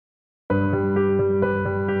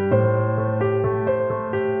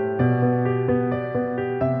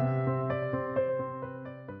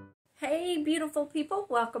people,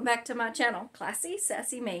 welcome back to my channel, Classy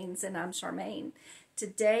Sassy Mains, and I'm Charmaine.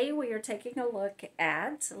 Today we are taking a look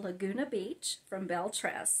at Laguna Beach from Belle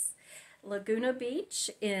Tress. Laguna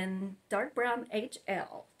Beach in dark brown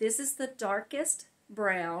HL. This is the darkest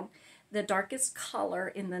brown, the darkest color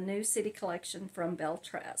in the new city collection from Belle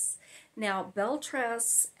Tress. Now, Belle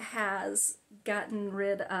Tress has gotten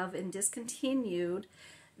rid of and discontinued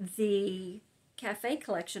the cafe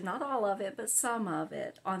collection, not all of it, but some of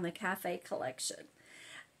it on the cafe collection,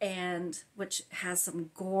 and which has some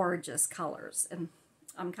gorgeous colors. And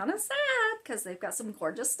I'm kind of sad because they've got some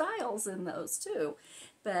gorgeous styles in those too.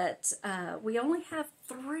 But we only have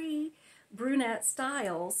 3 brunette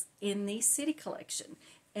styles in the city collection,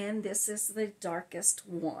 and this is the darkest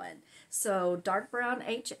one. So dark brown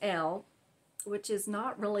HL, which is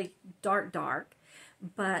not really dark,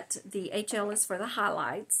 but the HL is for the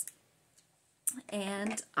highlights.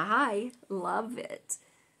 And I love it.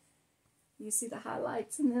 You see the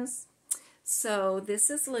highlights in this? So this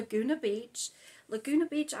is Laguna Beach. Laguna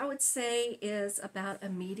Beach, I would say, is about a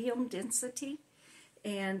medium density.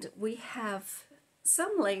 And we have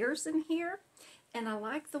some layers in here. And I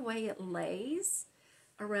like the way it lays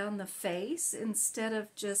around the face instead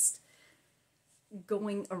of just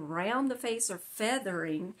going around the face or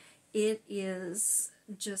feathering. It is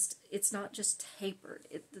just, it's not just tapered.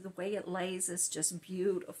 The way it lays is just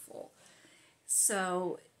beautiful.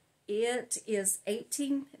 So it is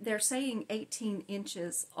 18, they're saying 18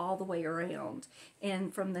 inches all the way around,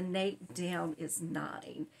 and from the nape down is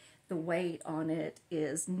 9. The weight on it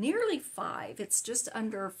is nearly 5. It's just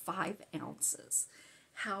under 5 ounces.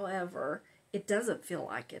 However, it doesn't feel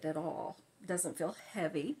like it at all. It doesn't feel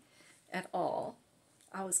heavy at all.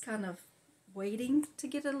 I was kind of waiting to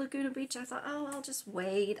get a Laguna Beach. I thought, oh, I'll just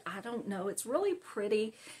wait. I don't know. It's really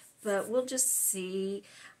pretty, but we'll just see.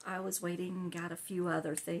 I was waiting and got a few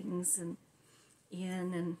other things and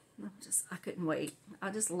I couldn't wait. I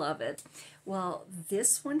just love it. Well,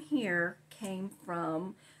 this one here came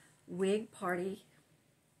from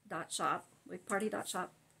wigparty.shop.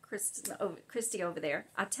 Wigparty.shop. Christy over there.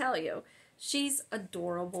 I tell you, she's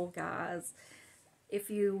adorable, guys. If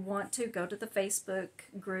you want to, go to the Facebook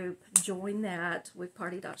group, join that,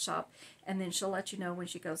 wigparty.shop, and then she'll let you know when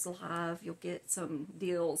she goes live. You'll get some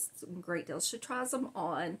deals, some great deals. She tries them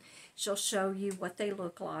on. She'll show you what they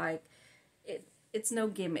look like. It's no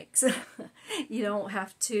gimmicks. You don't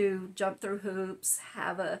have to jump through hoops,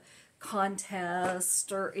 have a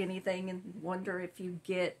contest or anything, and wonder if you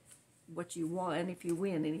get what you want, if you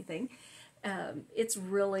win anything. It's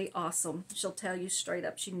really awesome. She'll tell you straight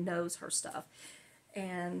up. She knows her stuff.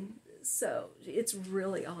 And so it's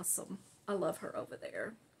really awesome. I love her over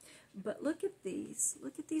there. But look at these.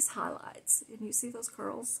 Look at these highlights. And you see those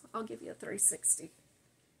curls? I'll give you a 360.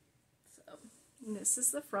 So this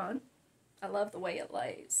is the front. I love the way it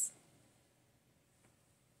lays.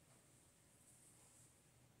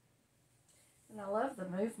 And I love the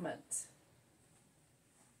movement.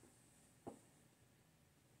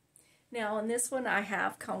 Now on this one I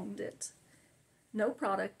have combed it. No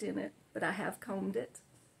product in it, but I have combed it.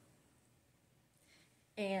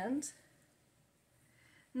 And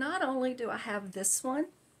not only do I have this one,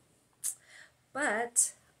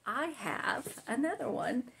 but I have another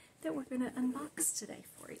one that we're going to unbox today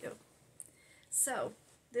for you. So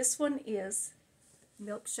this one is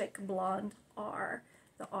Milkshake Blonde R.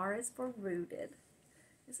 The R is for rooted.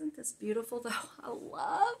 Isn't this beautiful though? I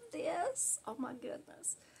love this. Oh my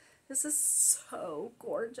goodness. This is so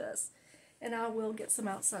gorgeous. And I will get some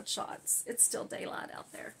outside shots. It's still daylight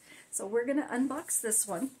out there. So we're going to unbox this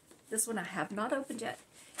one. This one I have not opened yet.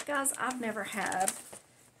 Guys, I've never had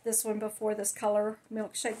this one before, this color,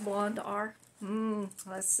 Milkshake Blonde R.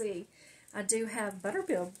 Let's see. I do have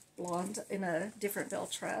Buttermilk Blonde in a different Belle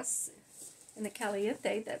Tress. In the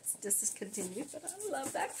Caliente, that's discontinued, but I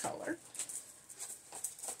love that color.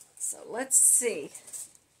 So let's see.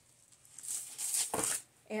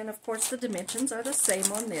 And of course the dimensions are the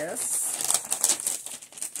same on this.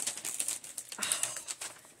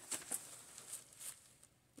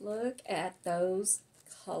 Look at those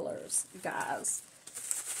colors, guys.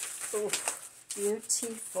 Ooh,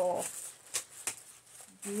 beautiful.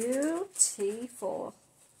 Beautiful.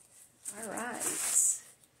 All right.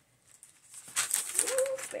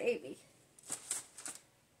 Ooh, baby.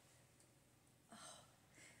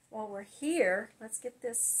 While we're here, let's get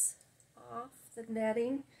this off the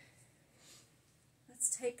netting. Let's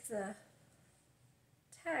take the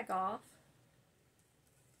tag off.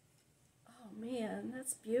 Oh man,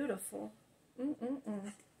 that's beautiful. Come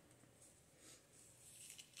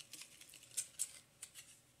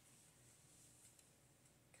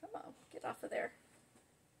on, get off of there.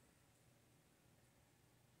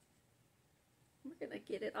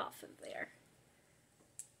 get it off of there.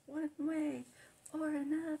 One way or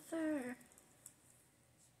another.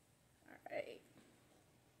 All right.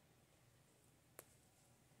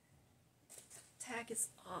 Tag is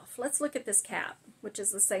off. Let's look at this cap, which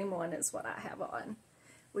is the same one as what I have on,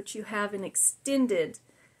 which you have an extended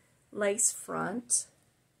lace front.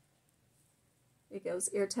 It goes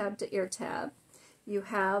ear tab to ear tab. You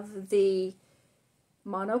have the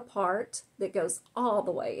mono part that goes all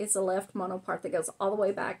the way. It's a left mono part that goes all the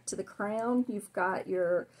way back to the crown. You've got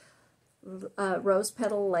your rose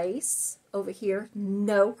petal lace over here,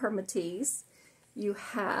 no permatease. You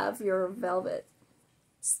have your velvet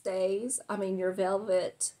stays, your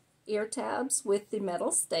velvet ear tabs with the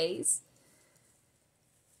metal stays.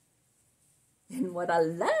 And what I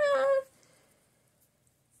love,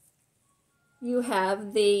 you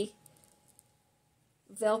have the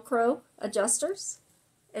Velcro adjusters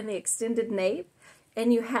and the extended nape,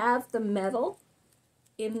 and you have the metal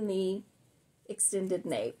in the extended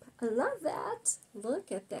nape. I love that.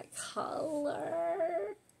 Look at that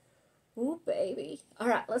color. Ooh, baby. All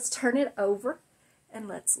right, let's turn it over and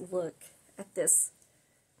let's look at this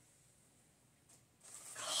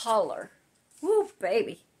color. Ooh,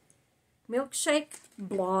 baby. Milkshake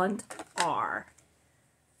Blonde R.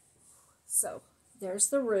 So there's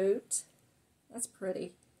the root. That's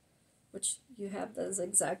pretty, which you have the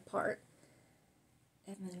zigzag part.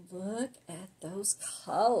 And then look at those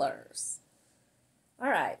colors. All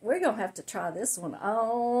right, we're going to have to try this one.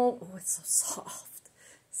 Oh, it's so soft.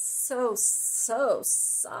 So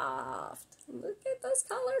soft. Look at those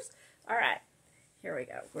colors. All right, here we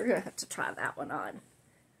go. We're going to have to try that one on.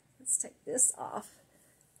 Let's take this off.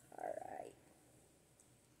 All right.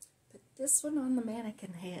 Put this one on the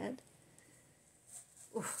mannequin head.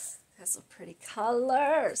 Ooh, that's some pretty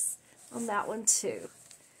colors on that one too.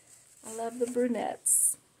 I love the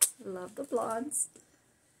brunettes. I love the blondes.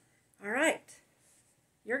 All right.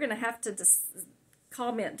 You're going to have to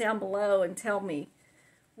comment down below and tell me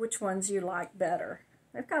which ones you like better.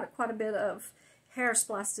 They've got quite a bit of hair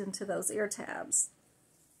spliced into those ear tabs.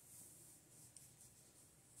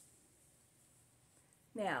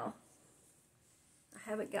 Now, I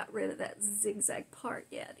haven't got rid of that zigzag part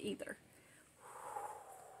yet either.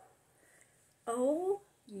 Oh,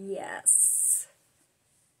 yes.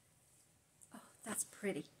 Oh, that's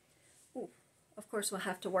pretty. Ooh, of course, we'll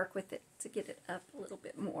have to work with it to get it up a little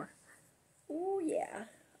bit more. Oh, yeah.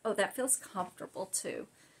 Oh, that feels comfortable, too.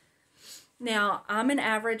 Now, I'm an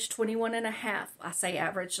average 21 and a half. I say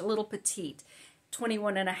average, a little petite.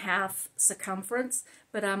 21 and a half circumference,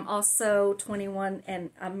 but I'm also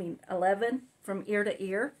 11 from ear to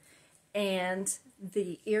ear. And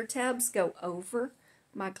the ear tabs go over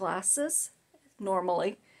my glasses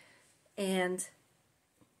normally, and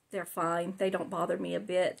they're fine. They don't bother me a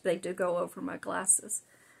bit. They do go over my glasses.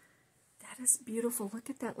 That is beautiful. Look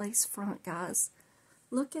at that lace front, guys.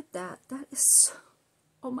 Look at that. That is so,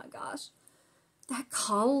 oh my gosh. That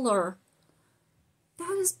color.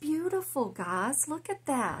 That is beautiful, guys. Look at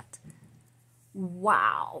that.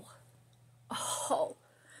 Wow. Oh.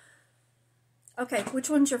 Okay, which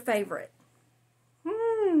one's your favorite?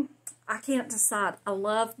 I can't decide. I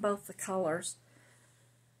love both the colors.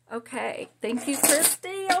 Okay, thank you,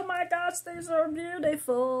 Christy. Oh my gosh, these are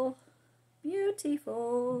beautiful.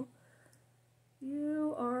 Beautiful.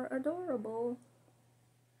 You are adorable.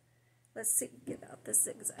 Let's see, get out the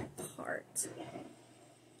zigzag part.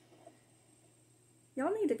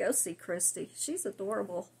 Y'all need to go see Christy. She's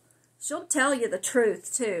adorable. She'll tell you the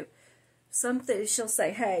truth, too. Something she'll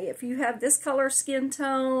say, hey, if you have this color skin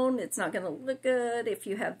tone, it's not going to look good. If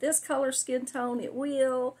you have this color skin tone, it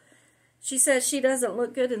will. She says she doesn't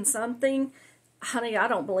look good in something. Honey, I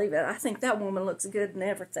don't believe it. I think that woman looks good in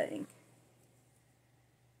everything.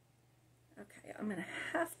 Okay, I'm going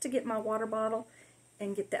to have to get my water bottle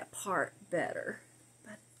and get that part better.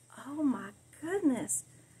 But, oh my goodness.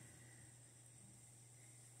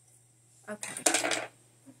 Okay.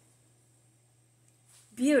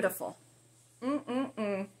 Beautiful.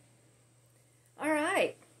 All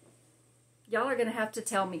right. Y'all are going to have to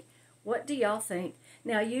tell me, what do y'all think?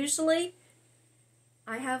 Now, usually,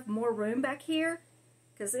 I have more room back here,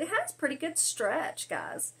 because it has pretty good stretch,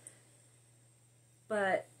 guys.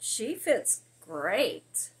 But she fits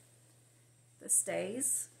great. The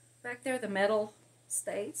stays back there, the metal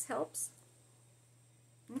stays, helps.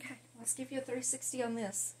 Okay, let's give you a 360 on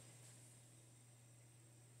this.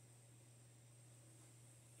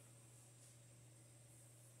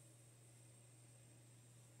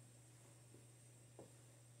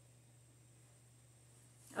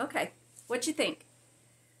 Okay, what you think?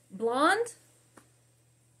 Blonde,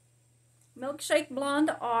 Milkshake Blonde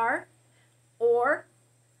R, or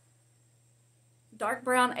dark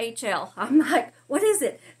brown HL. I'm like, what is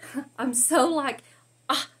it? I'm so like,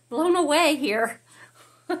 blown away here.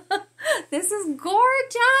 This is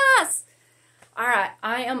gorgeous. All right,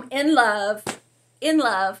 I am in love. In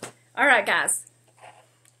love. All right, guys.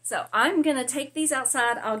 So I'm going to take these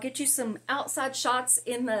outside. I'll get you some outside shots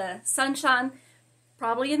in the sunshine,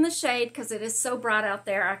 probably in the shade because it is so bright out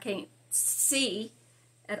there. I can't see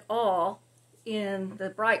at all in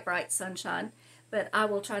the bright, bright sunshine. But I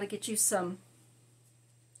will try to get you some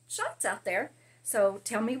shots out there. So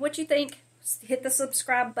tell me what you think. Hit the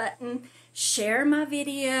subscribe button. Share my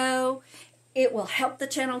video. It will help the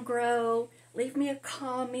channel grow. Leave me a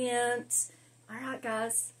comment. All right,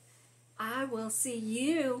 guys. I will see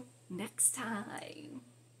you next time.